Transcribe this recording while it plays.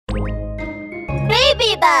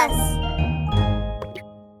Baby Bus!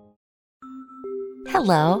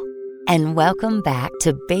 Hello, and welcome back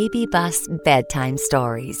to Baby Bus Bedtime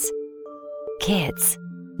Stories. Kids,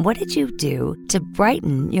 what did you do to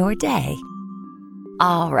brighten your day?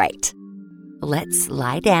 All right, let's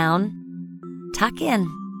lie down, tuck in,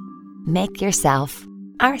 make ourselves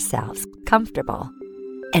comfortable,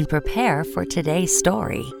 and prepare for today's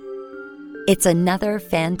story. It's another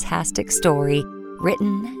fantastic story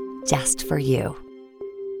written just for you.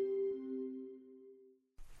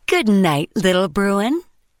 Good night, Little Bruin.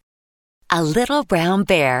 A little brown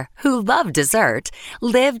bear who loved dessert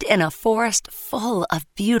lived in a forest full of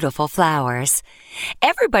beautiful flowers.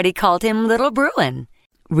 Everybody called him Little Bruin.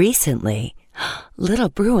 Recently, Little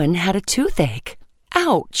Bruin had a toothache.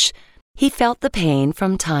 Ouch! He felt the pain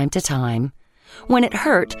from time to time. When it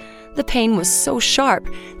hurt, the pain was so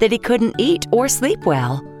sharp that he couldn't eat or sleep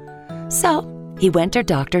well. So, he went to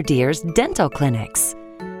Dr. Deer's dental clinics.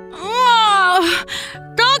 Oh,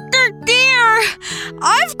 Dr. Deer,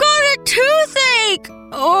 I've got a toothache.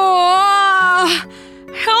 Oh,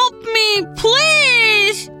 help me,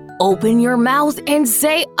 please. Open your mouth and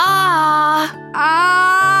say, ah.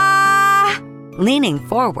 Ah. Leaning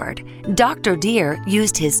forward, Dr. Deer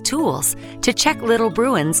used his tools to check Little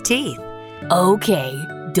Bruin's teeth. Okay,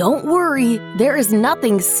 don't worry. There is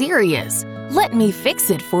nothing serious. Let me fix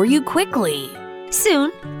it for you quickly.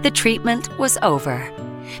 Soon, the treatment was over.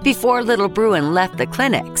 Before Little Bruin left the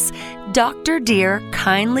clinics, Dr. Deer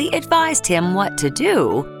kindly advised him what to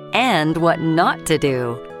do and what not to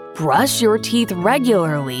do. Brush your teeth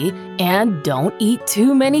regularly and don't eat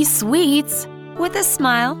too many sweets. With a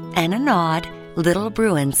smile and a nod, Little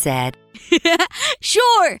Bruin said,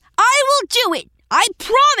 Sure, I will do it. I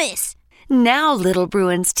promise. Now Little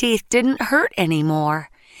Bruin's teeth didn't hurt anymore.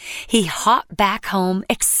 He hopped back home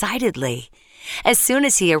excitedly. As soon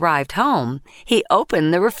as he arrived home, he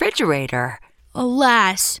opened the refrigerator.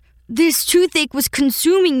 Alas, this toothache was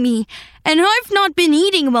consuming me, and I've not been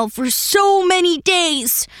eating well for so many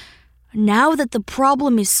days. Now that the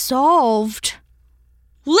problem is solved,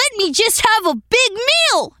 let me just have a big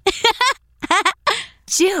meal!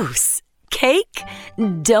 Juice, cake,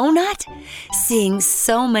 donut, seeing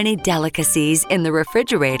so many delicacies in the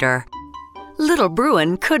refrigerator, Little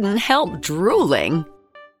Bruin couldn't help drooling.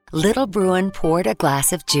 Little Bruin poured a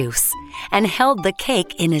glass of juice and held the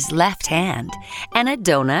cake in his left hand and a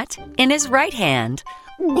donut in his right hand.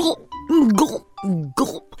 Gulp, gulp,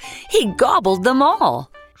 gulp. He gobbled them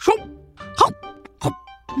all.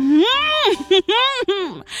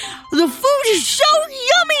 The food is so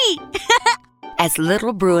yummy! As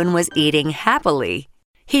Little Bruin was eating happily,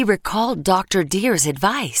 he recalled Dr. Deer's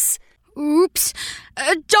advice. Oops,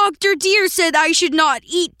 Dr. Deer said I should not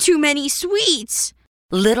eat too many sweets.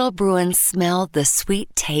 Little Bruin smelled the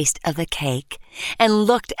sweet taste of the cake and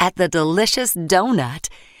looked at the delicious donut.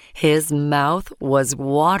 His mouth was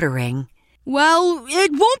watering. Well,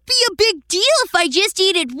 it won't be a big deal if I just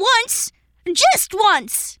eat it once. Just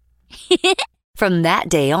once. From that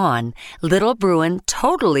day on, Little Bruin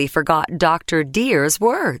totally forgot Dr. Deer's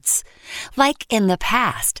words. Like in the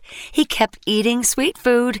past, he kept eating sweet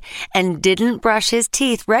food and didn't brush his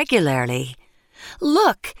teeth regularly.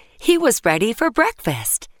 Look, he was ready for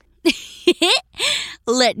breakfast.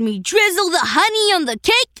 Let me drizzle the honey on the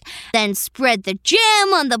cake, then spread the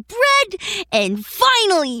jam on the bread, and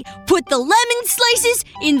finally put the lemon slices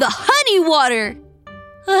in the honey water.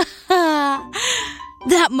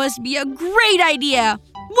 That must be a great idea.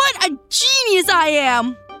 What a genius I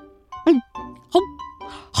am.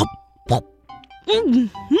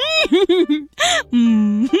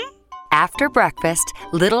 After breakfast,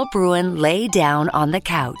 Little Bruin lay down on the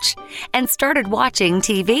couch and started watching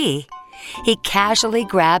TV. He casually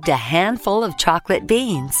grabbed a handful of chocolate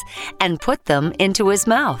beans and put them into his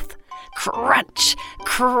mouth. Crunch,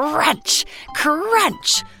 crunch,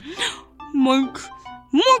 crunch. Munch,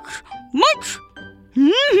 munch, munch.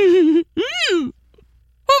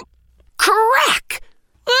 Crack!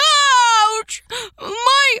 Ouch!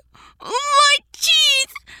 My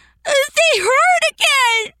teeth! They hurt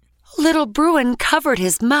again! Little Bruin covered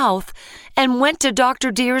his mouth and went to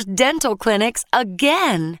Dr. Deer's dental clinics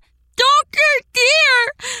again. Dr.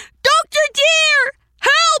 Deer! Dr. Deer!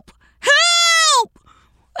 Help! Help!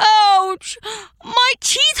 Ouch! My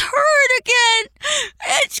teeth hurt again!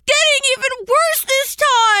 It's getting even worse this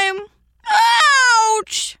time!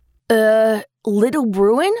 Ouch! Little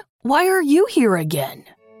Bruin, why are you here again?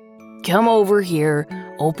 Come over here,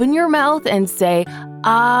 open your mouth and say,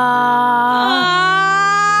 ah.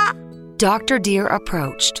 Dr. Deer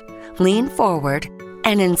approached, leaned forward,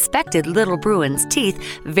 and inspected Little Bruin's teeth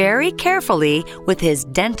very carefully with his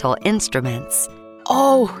dental instruments.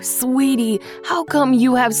 Oh, sweetie, how come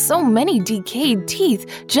you have so many decayed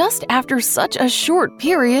teeth just after such a short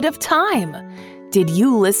period of time? Did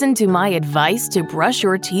you listen to my advice to brush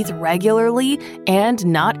your teeth regularly and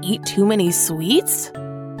not eat too many sweets?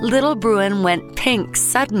 Little Bruin went pink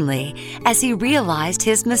suddenly as he realized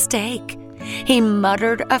his mistake. He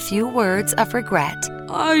muttered a few words of regret.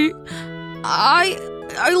 I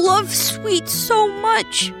love sweets so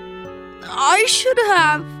much. I should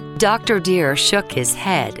have. Dr. Deer shook his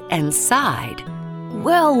head and sighed.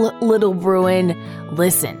 Well, Little Bruin,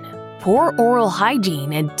 listen. Poor oral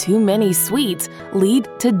hygiene and too many sweets lead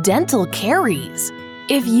to dental caries.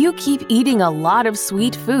 If you keep eating a lot of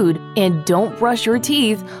sweet food and don't brush your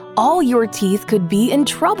teeth, all your teeth could be in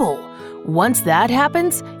trouble. Once that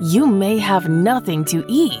happens, you may have nothing to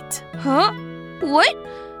eat. Huh? What?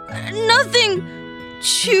 Nothing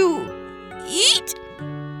to eat?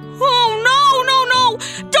 Oh, no!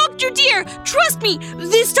 Dr. Deer, trust me,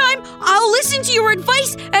 this time I'll listen to your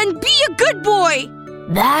advice and be a good boy.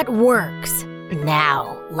 That works.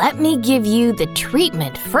 Now, let me give you the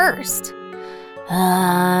treatment first.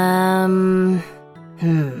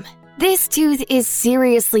 This tooth is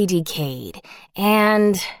seriously decayed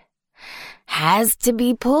and has to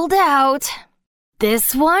be pulled out.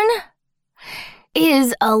 This one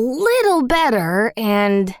is a little better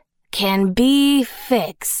and can be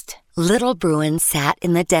fixed. Little Bruin sat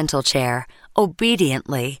in the dental chair,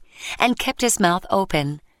 obediently, and kept his mouth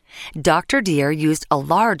open. Dr. Deer used a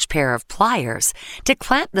large pair of pliers to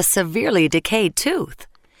clamp the severely decayed tooth.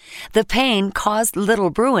 The pain caused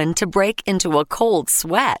Little Bruin to break into a cold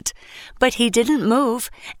sweat, but he didn't move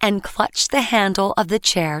and clutched the handle of the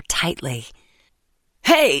chair tightly.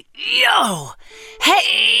 Hey, yo!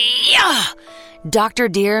 Hey, yo! Dr.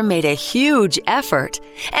 Deer made a huge effort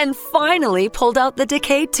and finally pulled out the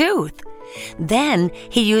decayed tooth. Then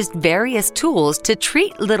he used various tools to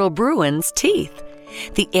treat Little Bruin's teeth.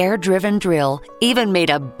 The air-driven drill even made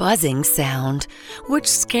a buzzing sound, which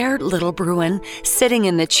scared Little Bruin, sitting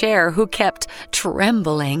in the chair, who kept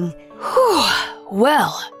trembling. Whew.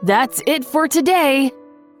 Well, that's it for today.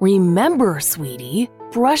 Remember, sweetie,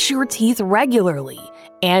 brush your teeth regularly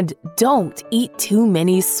and don't eat too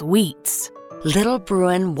many sweets. Little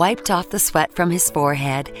Bruin wiped off the sweat from his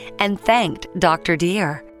forehead and thanked Dr.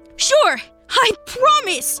 Deer. Sure, I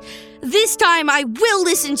promise. This time I will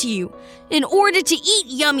listen to you. In order to eat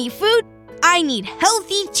yummy food, I need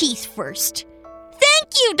healthy teeth first.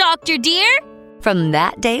 Thank you, Dr. Deer. From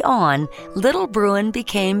that day on, Little Bruin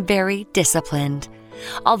became very disciplined.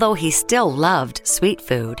 Although he still loved sweet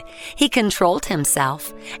food, he controlled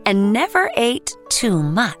himself and never ate too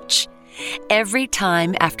much. Every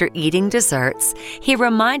time after eating desserts, he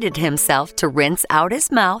reminded himself to rinse out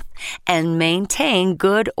his mouth and maintain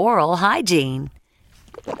good oral hygiene.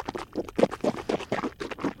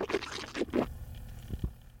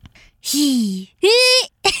 Yay!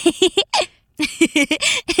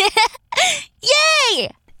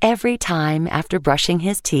 Every time after brushing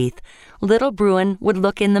his teeth, Little Bruin would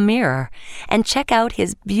look in the mirror and check out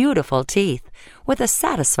his beautiful teeth with a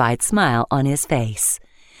satisfied smile on his face.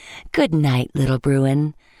 Good night, Little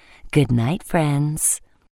Bruin. Good night, friends.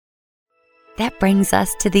 That brings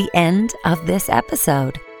us to the end of this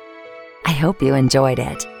episode. I hope you enjoyed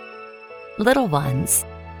it. Little ones,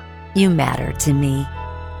 you matter to me.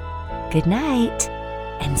 Good night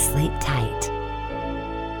and sleep tight.